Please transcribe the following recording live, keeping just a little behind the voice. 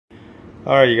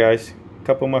Alright, you guys, a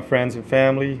couple of my friends and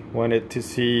family wanted to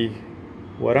see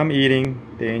what I'm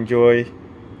eating. They enjoy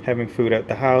having food at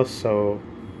the house, so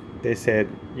they said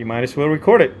you might as well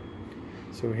record it.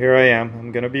 So here I am.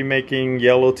 I'm gonna be making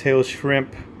yellowtail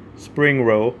shrimp spring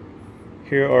roll.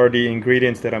 Here are the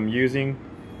ingredients that I'm using.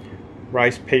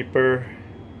 Rice paper,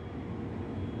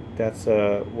 that's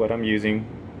what I'm using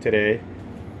today.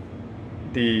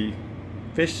 The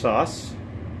fish sauce,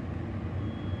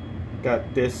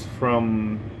 got this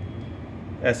from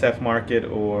SF Market,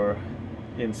 or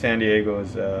in San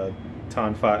Diego's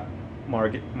Tan Phat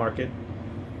market.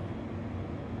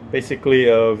 Basically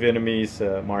a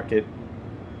Vietnamese market.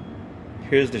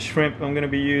 Here's the shrimp I'm going to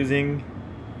be using,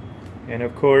 and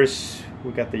of course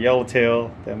we got the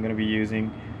yellowtail that I'm going to be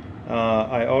using.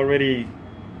 I already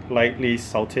lightly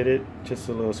salted it, just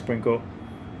a little sprinkle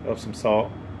of some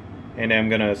salt, and I'm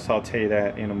going to saute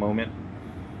that in a moment.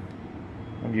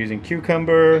 I'm using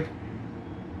cucumber,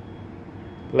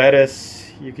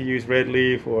 lettuce. You can use red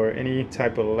leaf or any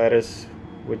type of lettuce,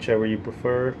 whichever you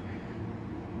prefer.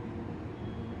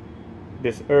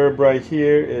 This herb right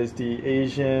here is the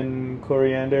Asian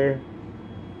coriander.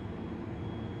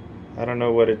 I don't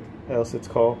know what else it's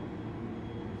called.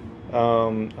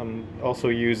 I'm also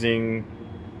using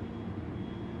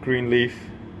green leaf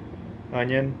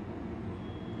onion.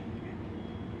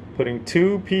 Putting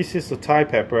 2 pieces of Thai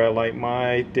pepper. I like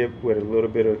my dip with a little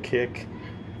bit of kick.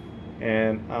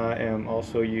 And I am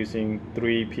also using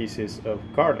 3 pieces of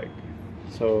garlic.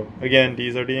 So again,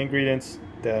 these are the ingredients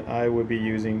that I will be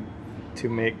using to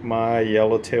make my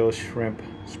yellowtail shrimp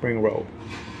spring roll.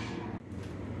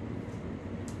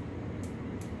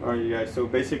 Alright, you guys, so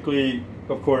basically,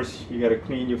 of course, you got to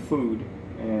clean your food,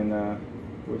 and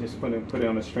we're just put it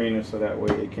on a strainer so that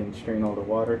way it can strain all the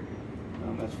water.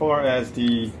 As far as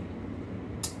the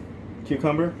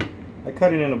cucumber, I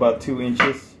cut it in about 2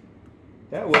 inches.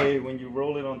 That way when you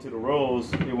roll it onto the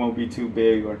rolls, it won't be too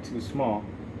big or too small.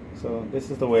 So this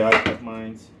is the way I cut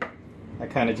mine. I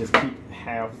kind of just keep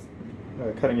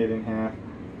cutting it in half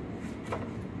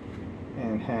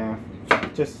and half.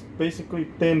 Just basically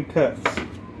thin cuts,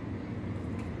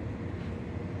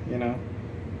 you know,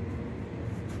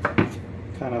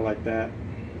 kind of like that.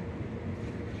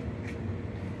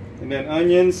 And then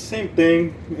onions, same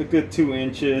thing, a good 2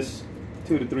 inches,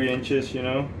 2 to 3 inches, you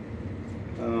know.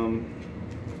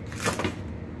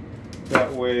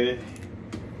 That way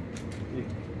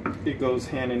it goes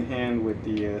hand in hand with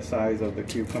the size of the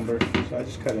cucumber. So I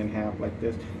just cut it in half like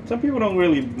this. Some people don't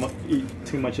really eat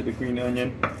too much of the green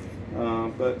onion,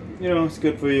 but you know, it's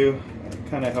good for you. It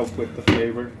kind of helps with the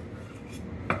flavor.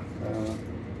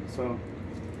 So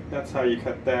that's how you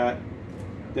cut that.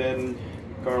 Then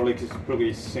garlic is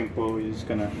really simple. You're just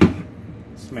gonna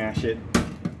smash it,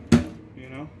 you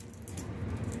know,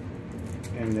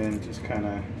 and then just kind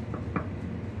of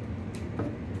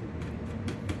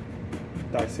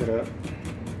dice it up.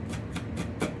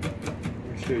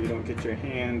 Make sure you don't get your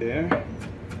hand there.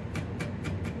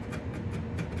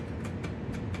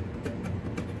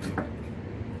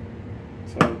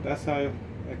 So that's how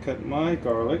I cut my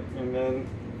garlic. And then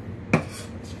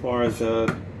as far as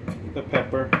the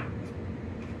pepper,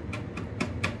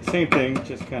 same thing,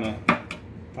 just kind of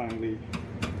finely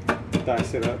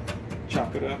dice it up,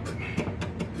 chop it up.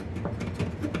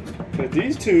 But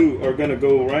these two are going to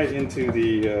go right into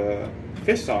the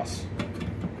fish sauce.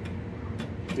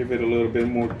 Give it a little bit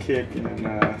more kick, and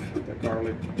the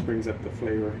garlic brings up the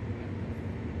flavor.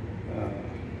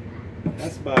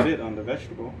 That's about it on the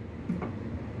vegetable.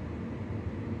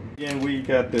 Again, we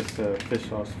got this fish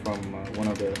sauce from one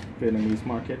of the Vietnamese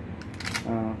market.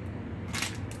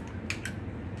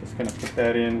 Just gonna put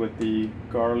that in with the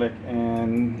garlic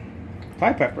and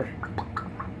Thai pepper.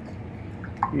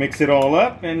 Mix it all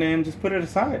up and then just put it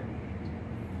aside.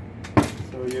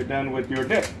 So you're done with your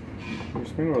dip, your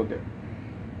spring roll dip.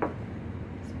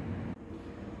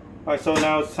 Alright, so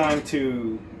now it's time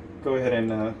to go ahead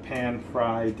and pan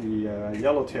fry the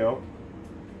yellowtail.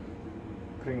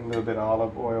 Putting a little bit of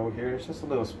olive oil here. It's just a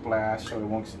little splash so it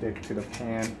won't stick to the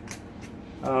pan.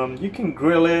 You can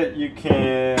grill it, you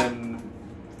can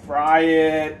fry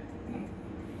it,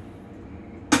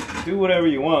 do whatever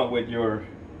you want with your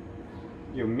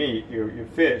meat, your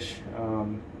fish,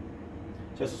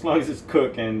 just as long as it's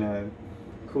cooked, and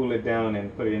cool it down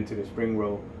and put it into the spring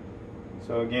roll.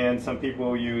 So again, some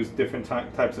people use different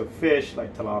types of fish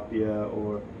like tilapia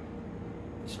or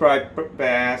striped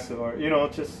bass, or you know,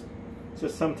 just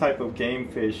some type of game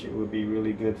fish. It would be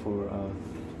really good for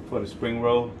the spring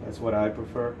roll. That's what I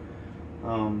prefer.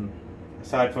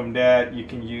 Aside from that, you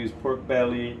can use pork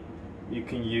belly, you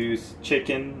can use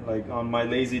chicken. Like on my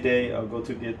lazy day, I'll go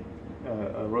to get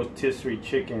a rotisserie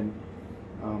chicken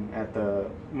at the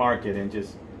market and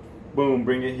just boom,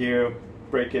 bring it here,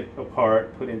 break it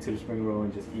apart, put it into the spring roll,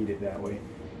 and just eat it that way.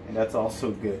 And that's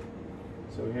also good.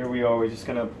 So here we are. We're just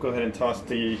gonna go ahead and toss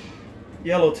the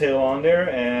yellowtail on there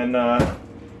and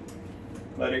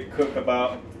let it cook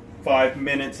about 5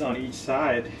 minutes on each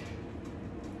side,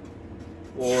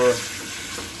 or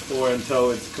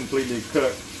until it's completely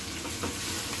cooked.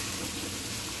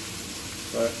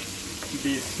 But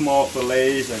these small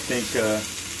fillets, I think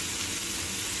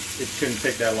it shouldn't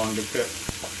take that long to cook.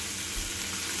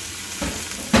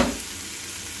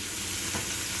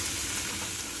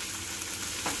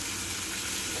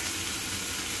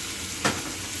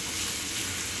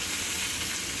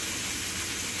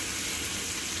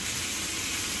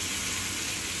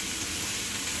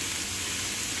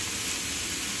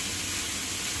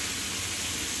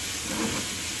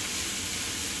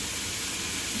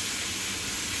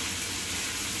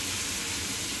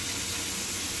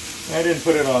 I didn't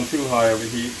put it on too high of a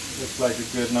heat. It's like a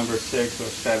good number 6 or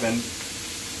 7.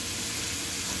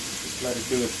 Just let it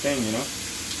do its thing, you know.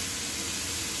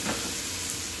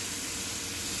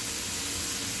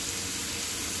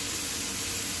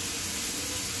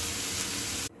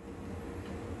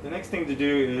 The next thing to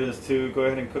do is to go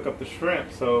ahead and cook up the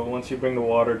shrimp. So once you bring the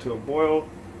water to a boil,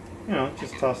 you know,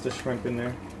 just toss the shrimp in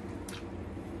there.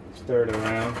 Stir it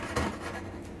around.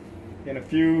 In a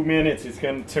few minutes, it's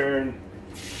going to turn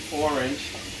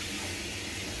orange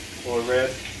or red,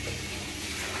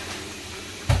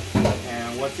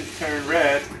 and once it's turned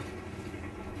red,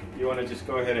 you want to just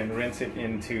go ahead and rinse it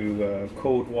into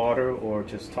cold water, or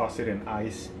just toss it in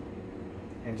ice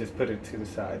and just put it to the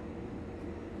side.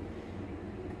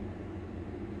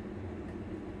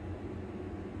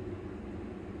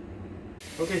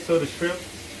 Okay, so the shrimp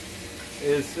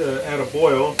is at a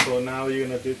boil, so now you're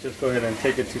going to just go ahead and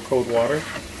take it to cold water.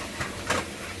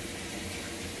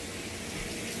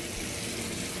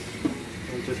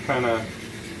 Just kind of,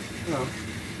 you know,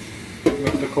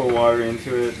 mix the cold water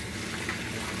into it.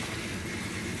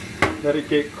 Let it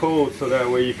get cold so that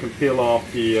way you can peel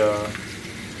off the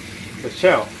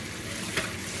shell.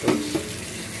 Oops,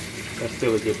 that's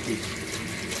still a good piece.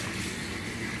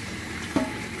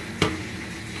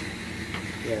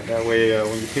 Yeah, that way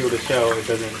when you peel the shell, it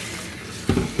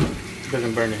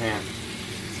doesn't burn your hand.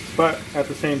 But at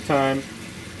the same time,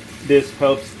 this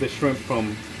helps the shrimp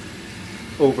from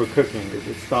overcooking.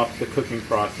 It stops the cooking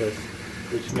process,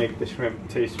 which makes the shrimp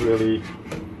taste really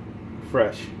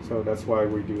fresh. So that's why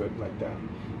we do it like that.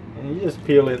 And you just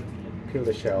peel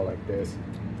the shell like this.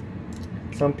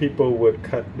 Some people would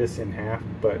cut this in half,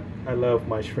 but I love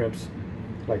my shrimps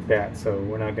like that, so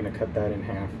we're not going to cut that in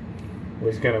half. We're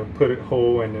just going to put it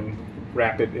whole and then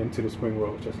wrap it into the spring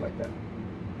roll just like that.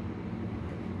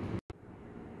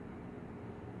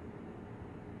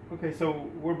 Okay, so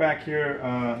we're back here.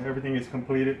 Everything is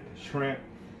completed. Shrimp,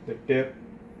 the dip,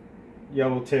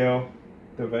 yellowtail,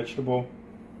 the vegetable.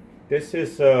 This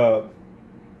is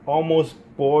almost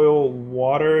boiled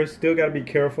water. Still got to be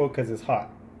careful because it's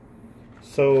hot.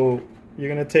 So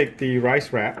you're going to take the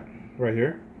rice wrap right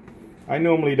here. I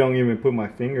normally don't even put my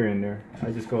finger in there.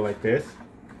 I just go like this,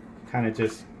 kind of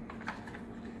just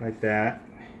like that,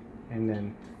 and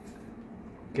then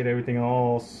get everything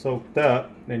all soaked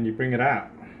up. Then you bring it out.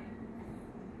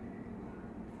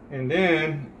 And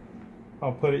then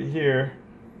I'll put it here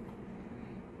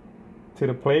to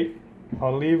the plate.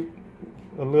 I'll leave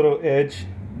a little edge,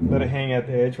 let it hang at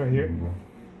the edge right here.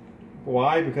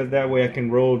 Why? Because that way I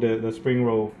can roll the spring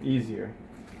roll easier.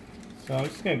 So I'm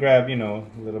just gonna grab, you know,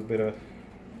 a little bit of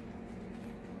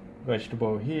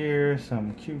vegetable here,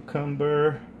 some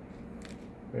cucumber,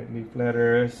 red leaf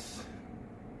lettuce,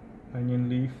 onion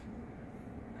leaf,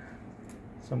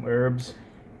 some herbs.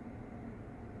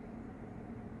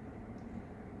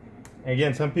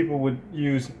 Again, some people would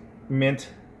use mint,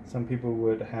 some people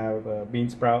would have bean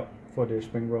sprout for their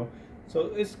spring roll.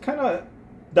 So it's kind of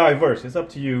diverse. It's up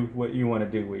to you what you want to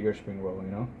do with your spring roll,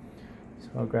 you know. So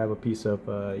I'll grab a piece of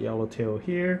yellowtail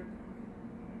here.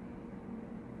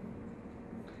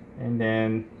 And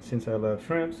then, since I love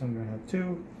shrimps, I'm going to have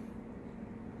 2.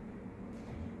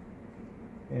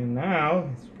 And now,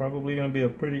 it's probably going to be a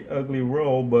pretty ugly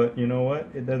roll, but you know what?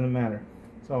 It doesn't matter.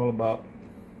 It's all about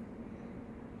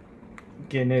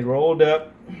getting it rolled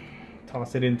up,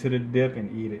 toss it into the dip,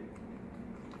 and eat it.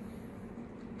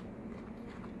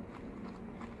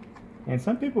 And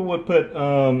some people would put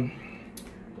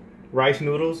rice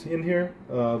noodles in here,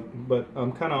 but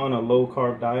I'm kind of on a low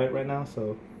carb diet right now,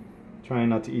 so trying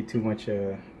not to eat too much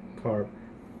carb.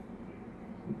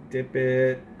 Dip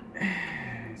it.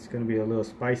 It's gonna be a little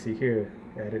spicy here.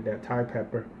 Added that Thai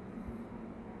pepper.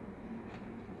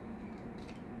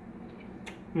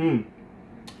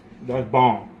 That's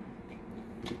bomb.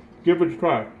 Give it a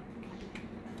try.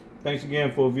 Thanks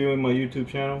again for viewing my YouTube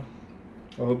channel.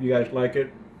 I hope you guys like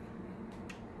it.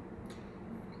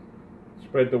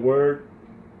 Spread the word.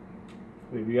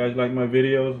 If you guys like my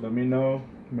videos, let me know.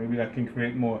 Maybe I can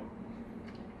create more.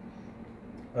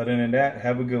 Other than that,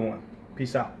 have a good one.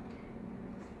 Peace out.